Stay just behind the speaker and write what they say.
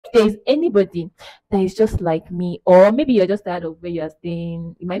there is anybody that is just like me, or maybe you're just tired of where you are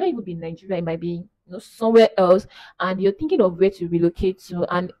staying, it might not even be in Nigeria, it might be somewhere else, and you're thinking of where to relocate to,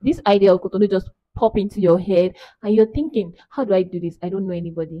 and this idea of Cotonou just pop into your head, and you're thinking, how do I do this? I don't know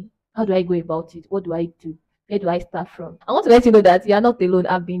anybody. How do I go about it? What do I do? Where do I start from? I want to let you know that you are not alone.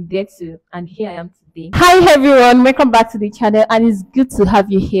 I've been there too, and here I am today. Hi everyone, welcome back to the channel, and it's good to have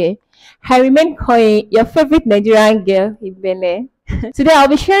you here. I remain Koi, your favorite Nigerian girl, Ibene. Today I'll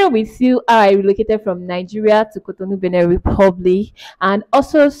be sharing with you how I relocated from Nigeria to Cotonou Bénin Republic, and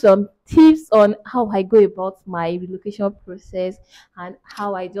also some tips on how I go about my relocation process and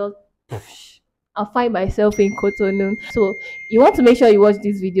how I find myself in Cotonou. So you want to make sure you watch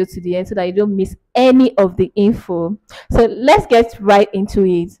this video to the end so that you don't miss any of the info. So let's get right into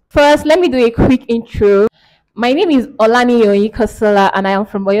it. First, let me do a quick intro. My name is Olani Kosola, and I am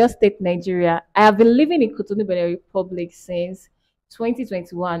from Oyo State, Nigeria. I have been living in Cotonou Bénin Republic since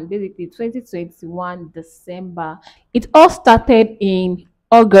 2021, basically 2021 December. It all started in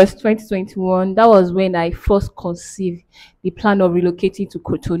August 2021. That was when I first conceived the plan of relocating to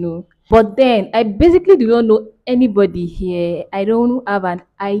Cotonou. But then I basically do not know anybody here. I don't have an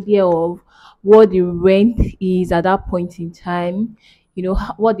idea of what the rent is at that point in time,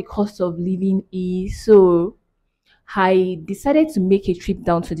 what the cost of living is. So I decided to make a trip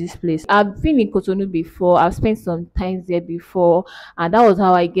down to this place. I've been in Cotonou before, I've spent some time there before, and that was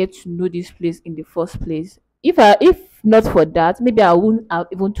how I get to know this place in the first place. If not for that, maybe I wouldn't have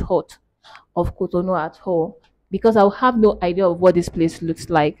even thought of Cotonou at all, because I'll have no idea of what this place looks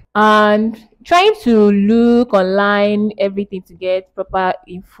like. And trying to look online, everything to get proper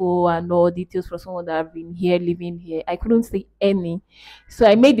info and all details for someone that have been here, living here, I couldn't see any. So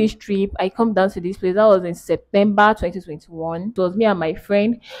I made this trip. I come down to this place. That was in September 2021. It was me and my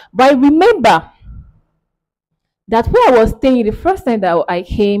friend. But I remember that where I was staying the first time that I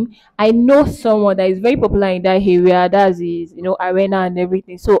came, I know someone that is very popular in that area. That's his, arena and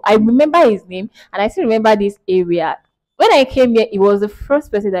everything. So I remember his name, and I still remember this area. When I came here, it was the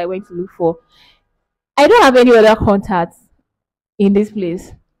first person that I went to look for. I don't have any other contacts in this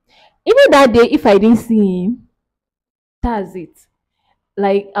place. Even that day, if I didn't see him, that's it.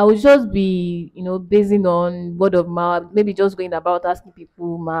 Like I would just be, basing on word of mouth, maybe just going about asking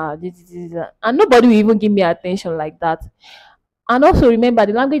people, ma, this, and nobody will even give me attention like that. And also remember,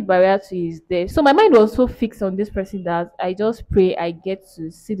 the language barrier too is there. So my mind was so fixed on this person that I just pray I get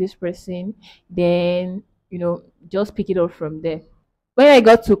to see this person, then just pick it up from there. When I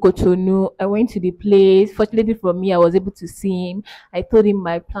got to Cotonou, I went to the place. Fortunately for me, I was able to see him. I told him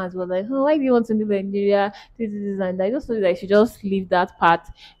my plans. He was like, "Oh, why do you want to live in Nigeria? This, and I just told him that I should just leave that part.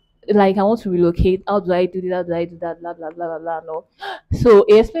 Like, I want to relocate. How do I do this? How do I do that? Blah, blah, blah, blah, blah." No. So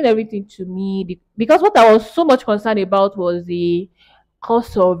he explained everything to me. Because what I was so much concerned about was the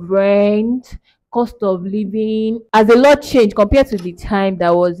cost of rent, cost of living. As a lot changed compared to the time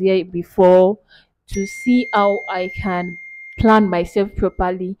that was here before, to see how I can plan myself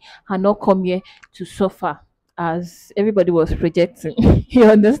properly and not come here to suffer as everybody was projecting. You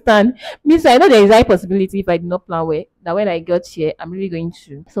understand? Me, so I know there is a high possibility if I did not plan well that when I got here, I'm really going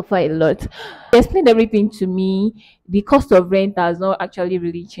to suffer a lot. He explained everything to me. The cost of rent has not actually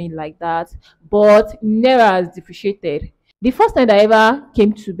really changed like that, but Naira has depreciated. The first time I ever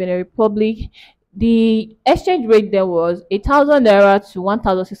came to Benin Republic, the exchange rate there was 1,000 naira to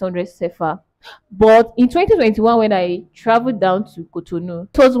 1,600 sefa. But in 2021, when I traveled down to Cotonou,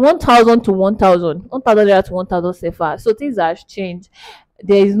 it was 1,000 to 1,000, 1,000 naira to 1,000 sefa. So things have changed.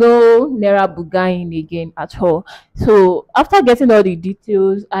 There is no naira bugain again at all. So after getting all the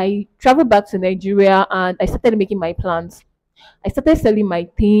details, I traveled back to Nigeria and I started making my plans. I started selling my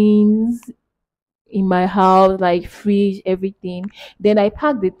things in my house, like fridge, everything. Then I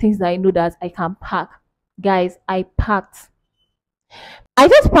packed the things that I know that I can pack. Guys, I packed. I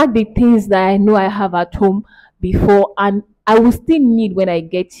just pack the things that I know I have at home before, and I will still need when I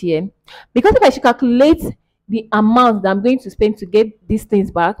get here. Because if I should calculate the amount that I'm going to spend to get these things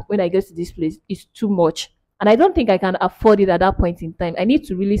back when I get to this place, it's too much. And I don't think I can afford it at that point in time. I need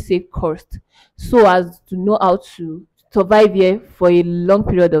to really save cost so as to know how to survive here for a long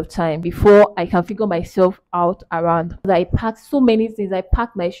period of time before I can figure myself out around. I packed so many things. I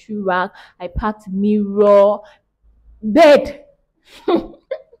packed my shoe rack, I packed mirror, bed. People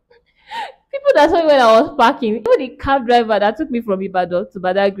that saw me when I was parking, even the cab driver that took me from Ibadan to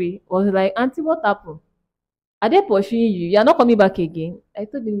Badagry was like, "Auntie, what happened? Are they pursuing you? You're not coming back again?" I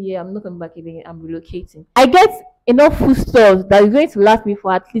told him, "Yeah, I'm not coming back again. I'm relocating." I get enough food stores that is going to last me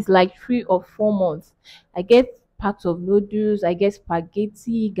for at least like 3 or 4 months. I get packs of noodles, I get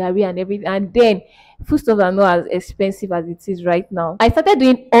spaghetti, gari, and everything. And then foodstuffs are not as expensive as it is right now. I started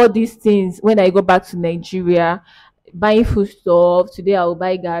doing all these things when I go back to Nigeria, buying foodstuff. Today I will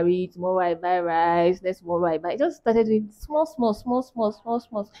buy gari, tomorrow I buy rice, next tomorrow I buy. I just started doing small, small, small, small, small,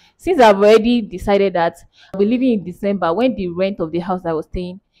 small. Since I've already decided that I'll be leaving in December when the rent of the house I was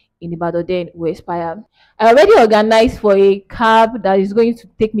staying in Ibadan then will expire. I already organized for a cab that is going to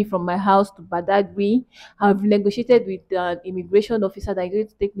take me from my house to Badagry. I've negotiated with an immigration officer that is going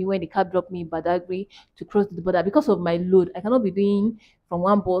to take me when the cab dropped me in Badagry to cross the border because of my load. I cannot be doing from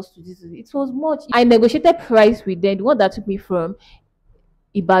one bus to this. It was much. I negotiated price with them. The one that took me from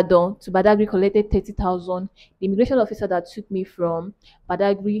Ibadan to Badagry collected 30,000. The immigration officer that took me from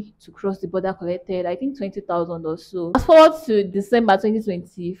Badagry to cross the border collected, I think, 20,000 or so. Fast forward to December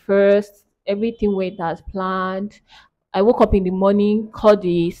 2021, everything went as planned. I woke up in the morning, called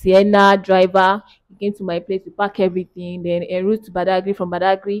the Sienna driver. He came to my place to pack everything, then en route to Badagry. From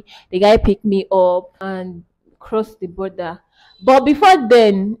Badagry, the guy picked me up and crossed the border. But before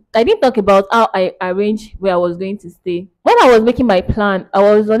then, I didn't talk about how I arranged where I was going to stay. When I was making my plan, I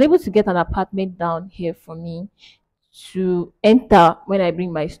was unable to get an apartment down here for me to enter when I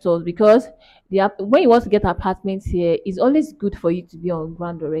bring my stores because when you want to get apartments here, it's always good for you to be on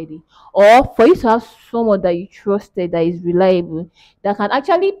ground already, or for you to have someone that you trusted that is reliable that can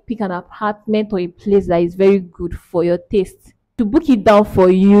actually pick an apartment or a place that is very good for your taste to book it down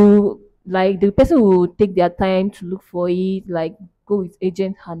for you. Like the person will take their time to look for it, like go with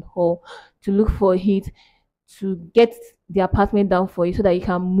agent and all to look for it to get the apartment down for you so that you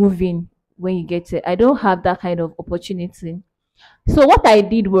can move in when you get it. I don't have that kind of opportunity. So what I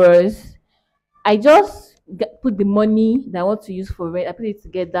did was I just put the money that I want to use for rent. I put it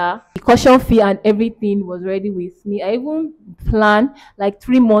together. The caution fee and everything was ready with me. I even planned like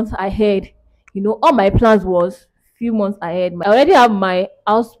 3 months ahead. All my plans was few months ahead. I already have my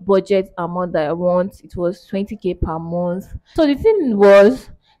house budget amount that I want. It was 20K per month. So the thing was,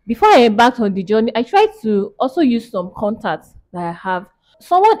 before I embarked on the journey, I tried to also use some contacts that I have.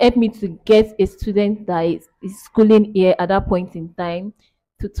 Someone helped me to get a student that is schooling here at that point in time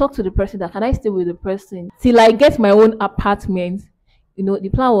to talk to the person that can I stay with the person till I get my own apartment.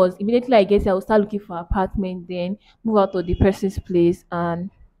 The plan was immediately I get here, I will start looking for apartment, then move out of the person's place and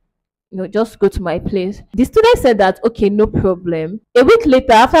just go to my place. The student said that okay, no problem. A week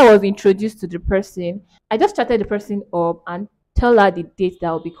later, after I was introduced to the person, I just chatted the person up and tell her the date that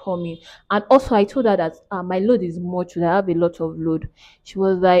I'll be coming. And also I told her that my load is much, that I have a lot of load. She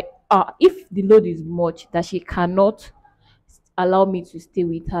was like, if the load is much, that she cannot allow me to stay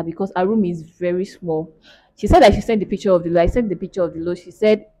with her because her room is very small. She said I should send the picture of the load. I sent the picture of the load. She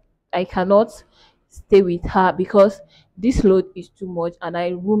said I cannot stay with her because this load is too much and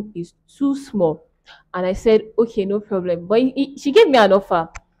her room is too small. And I said, okay, no problem. But she gave me an offer.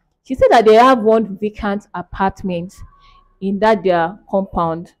 She said that they have one vacant apartment in that their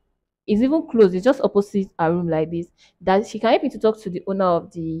compound. It's even close. It's just opposite her room like this. That she can help me to talk to the owner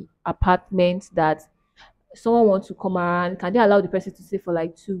of the apartment that someone wants to come around. Can they allow the person to stay for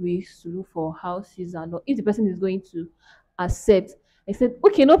like 2 weeks to look for houses and all? If the person is going to accept, I said,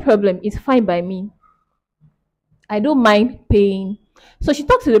 okay, no problem. It's fine by me. I don't mind paying. So she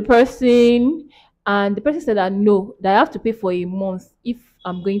talked to the person, and the person said that no, that I have to pay for a month if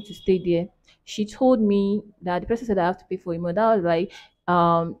I'm going to stay there. She told me that the person said I have to pay for a month. That was like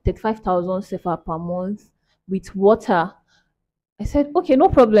 35,000 sefa per month with water. I said, okay, no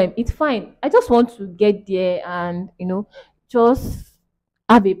problem. It's fine. I just want to get there and just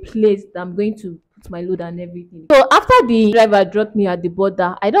have a place that I'm going to put my load and everything. So after the driver dropped me at the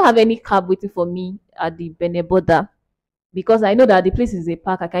border, I don't have any cab waiting for me at the Benin border because I know that the place is a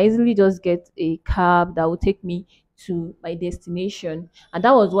park. I can easily just get a cab that will take me to my destination. And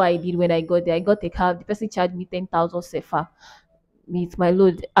that was what I did when I got there. I got a cab. The person charged me 10,000 sefa with my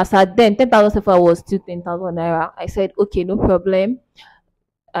load. As at then, 10,000 sefa was still 10,000 naira. I said, okay, no problem.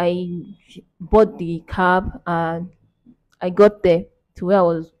 I bought the cab and I got there to where I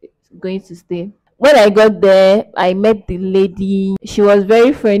was going to stay. When I got there, I met the lady. She was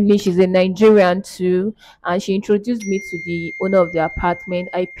very friendly. She's a Nigerian too. And she introduced me to the owner of the apartment.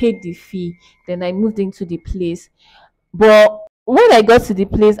 I paid the fee. Then I moved into the place. But when I got to the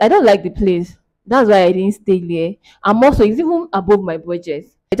place, I don't like the place. That's why I didn't stay there. And also, it's even above my budget.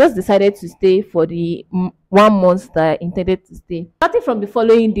 I just decided to stay for the 1 month that I intended to stay. Starting from the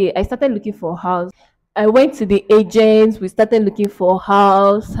following day, I started looking for a house. I went to the agents. We started looking for a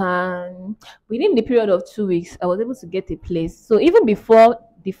house, and within the period of 2 weeks, I was able to get a place. So even before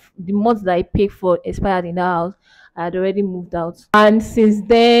the month that I paid for expired in the house, I had already moved out. And since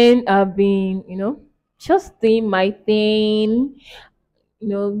then, I've been, just doing my thing,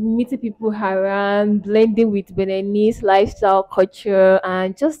 meeting people around, blending with Beninese lifestyle, culture,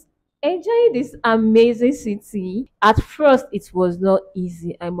 and just enjoying this amazing city. At first, it was not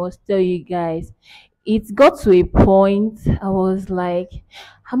easy, I must tell you guys. It got to a point I was like,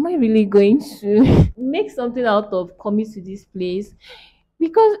 am I really going to make something out of coming to this place?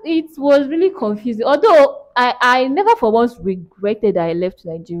 Because it was really confusing. Although I never for once regretted that I left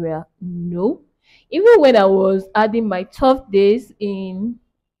Nigeria. No. Even when I was adding my tough days in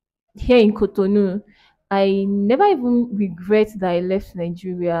here in Cotonou, I never even regret that I left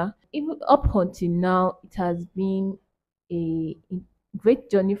Nigeria. Even up until now, it has been a great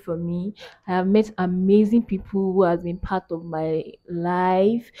journey for me. I have met amazing people who has been part of my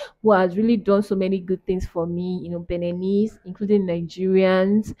life, who has really done so many good things for me, Beninese, including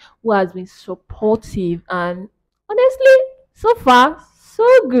Nigerians, who has been supportive, and honestly, so far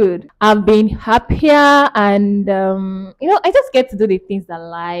so good. I've been happier, and I just get to do the things I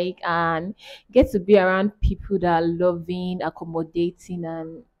like and get to be around people that are loving, accommodating,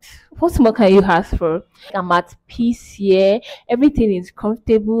 and what more can you ask for? I'm at peace here. Everything is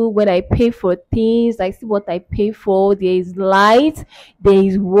comfortable. When I pay for things, I see what I pay for. There is light, there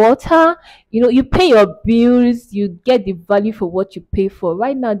is water. You pay your bills, you get the value for what you pay for.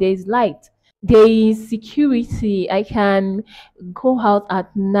 Right now, there is light. There is security. I can go out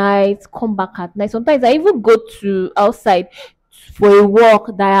at night, come back at night. Sometimes I even go to outside for a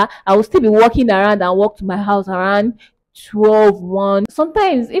walk that I will still be walking around and walk to my house around 12, 1.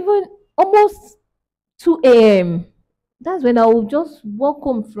 Sometimes even almost 2 a.m. That's when I will just walk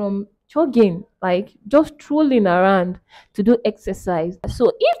home from jogging, like just strolling around to do exercise.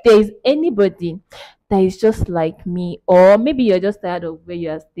 So if there is anybody that is just like me, or maybe you're just tired of where you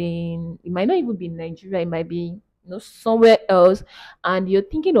are staying, it might not even be in Nigeria, it might be somewhere else, and you're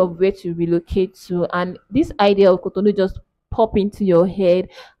thinking of where to relocate to, and this idea of Cotonou just pop into your head,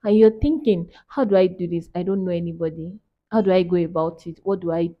 and you're thinking, how do I do this? I don't know anybody. How do I go about it? What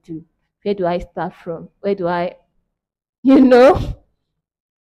do I do? Where do I start from? Where do I, you know?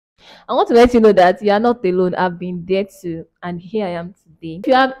 I want to let you know that you are not alone. I've been there too, and here I am today. If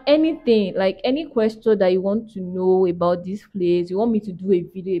you have anything, like any question that you want to know about this place, you want me to do a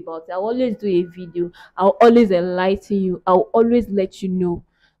video about it, I'll always do a video. I'll always enlighten you. I'll always let you know,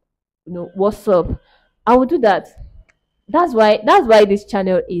 what's up. I will do that. That's why this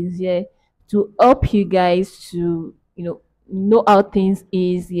channel is here, to help you guys to know how things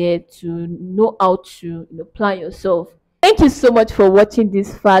is here, to know how to plan yourself. Thank you so much for watching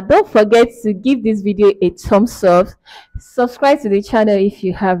this far. Don't forget to give this video a thumbs up, subscribe to the channel if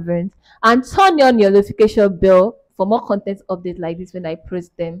you haven't, and turn on your notification bell for more content updates like this when I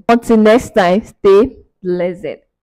post them. Until next time, stay blessed.